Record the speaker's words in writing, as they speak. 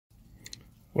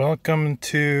Welcome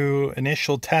to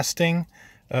initial testing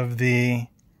of the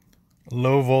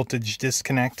low voltage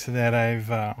disconnect that I've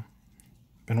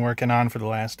been working on for the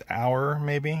last hour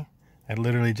maybe. I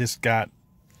literally just got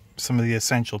some of the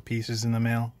essential pieces in the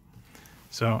mail.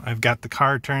 So I've got the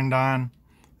car turned on.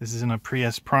 This is in a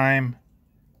Prius Prime.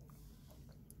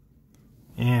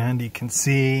 And you can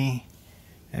see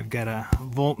I've got a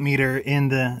voltmeter in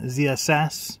the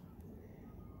ZSS.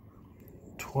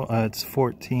 It's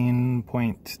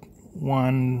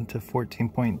 14.1 to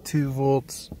 14.2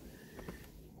 volts.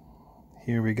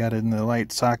 Here we got it in the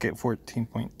light socket,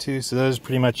 14.2, so those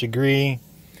pretty much agree.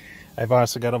 I've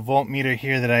also got a voltmeter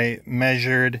here that I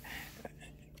measured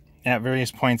at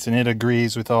various points, and it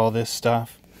agrees with all this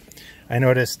stuff. I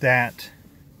noticed that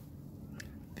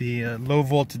the low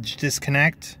voltage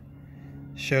disconnect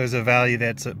shows a value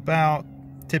that's about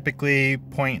typically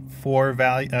 0.4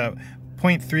 value,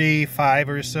 0.35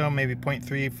 or so, maybe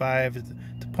 0.35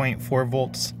 to 0.4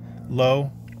 volts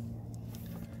low.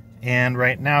 And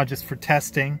right now, just for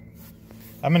testing,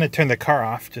 I'm going to turn the car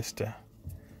off just to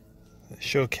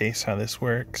showcase how this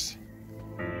works.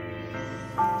 So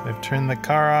I've turned the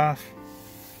car off,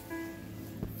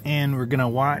 and we're going to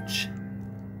watch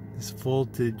this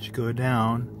voltage go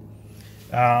down.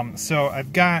 So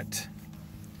I've got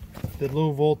the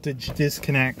low voltage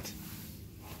disconnect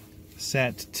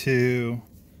set to,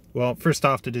 well, first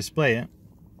off, to display it,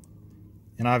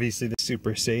 and obviously the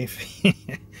super safe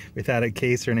without a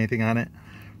case or anything on it,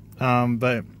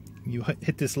 but you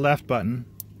hit this left button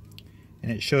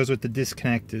and it shows what the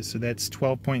disconnect is, so that's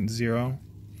 12.0,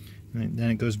 and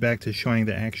then it goes back to showing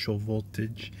the actual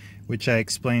voltage, which I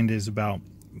explained is about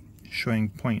showing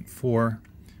 0.4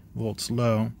 volts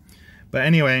low. But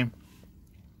anyway,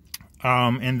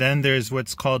 and then there's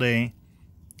what's called a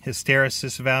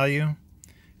hysteresis value.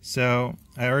 So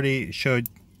I already showed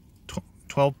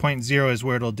 12.0 is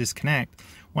where it'll disconnect.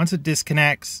 Once it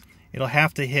disconnects, it'll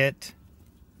have to hit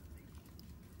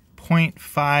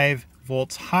 0.5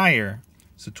 volts higher,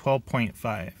 so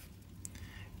 12.5,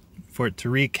 for it to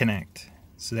reconnect.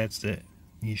 So that's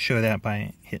you show that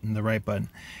by hitting the right button.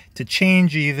 To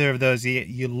change either of those,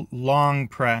 you long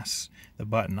press the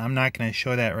button. I'm not going to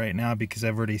show that right now because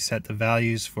I've already set the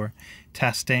values for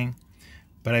testing.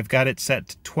 But I've got it set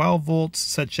to 12 volts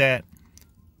such that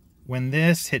when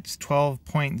this hits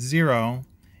 12.0,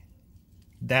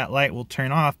 that light will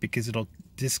turn off because it'll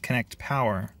disconnect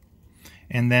power.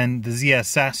 And then the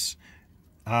ZSS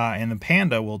and the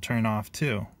Panda will turn off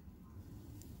too.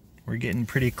 We're getting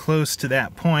pretty close to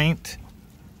that point.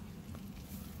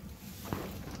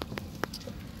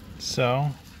 So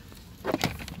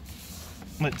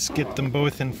let's get them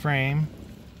both in frame.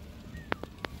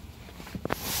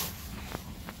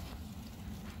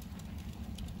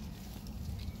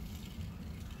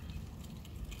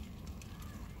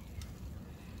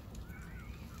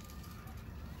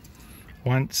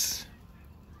 Once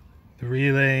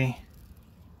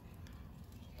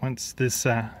this,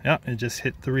 yep, it just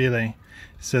hit the relay.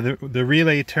 So the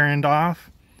relay turned off,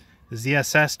 the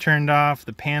ZSS turned off,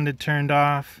 the Panda turned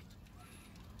off,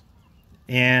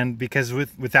 and because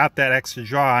without that extra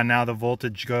draw, now the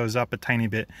voltage goes up a tiny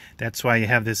bit. That's why you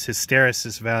have this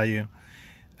hysteresis value.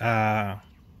 So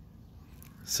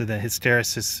the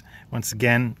hysteresis, once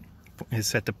again, is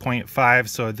set to 0.5,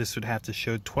 so this would have to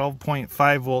show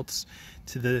 12.5 volts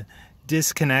to the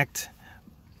disconnect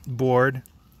board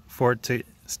for it to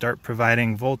start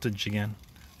providing voltage again.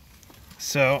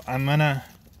 So I'm gonna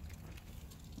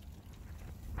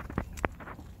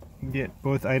get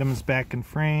both items back in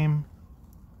frame.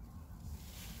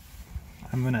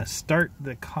 I'm gonna start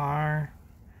the car,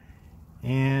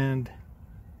 and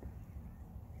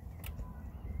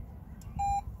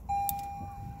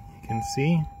you can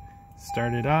see,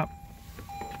 start it up.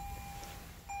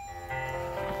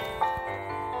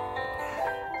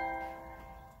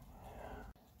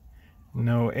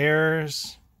 No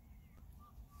errors.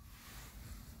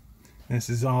 This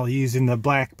is all using the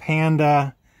Black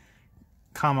Panda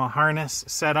harness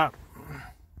setup.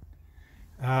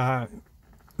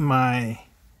 My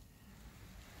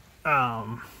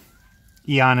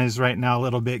Eon is right now a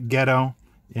little bit ghetto,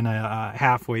 in a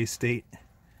halfway state.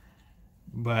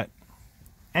 But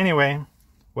anyway,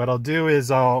 what I'll do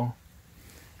is I'll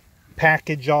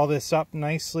package all this up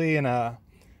nicely in a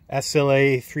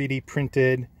SLA 3D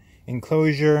printed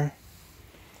enclosure.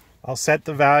 I'll set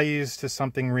the values to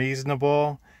something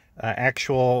reasonable.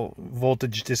 Actual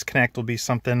voltage disconnect will be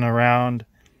something around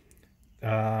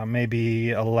maybe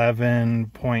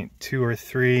 11.2 or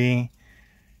 3,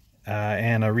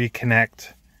 and a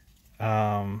reconnect,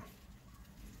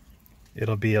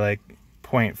 it'll be like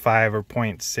 0.5 or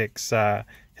 0.6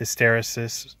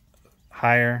 hysteresis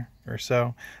higher or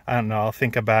so. I don't know, I'll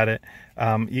think about it.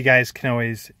 You guys can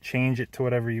always change it to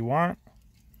whatever you want,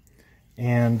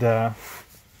 and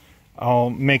I'll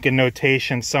make a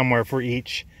notation somewhere for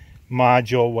each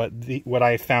module what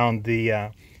I found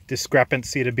the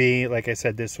discrepancy to be. Like I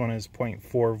said, this one is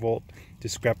 0.4 volt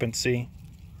discrepancy,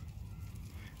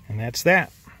 and that's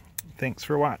that. Thanks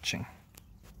for watching.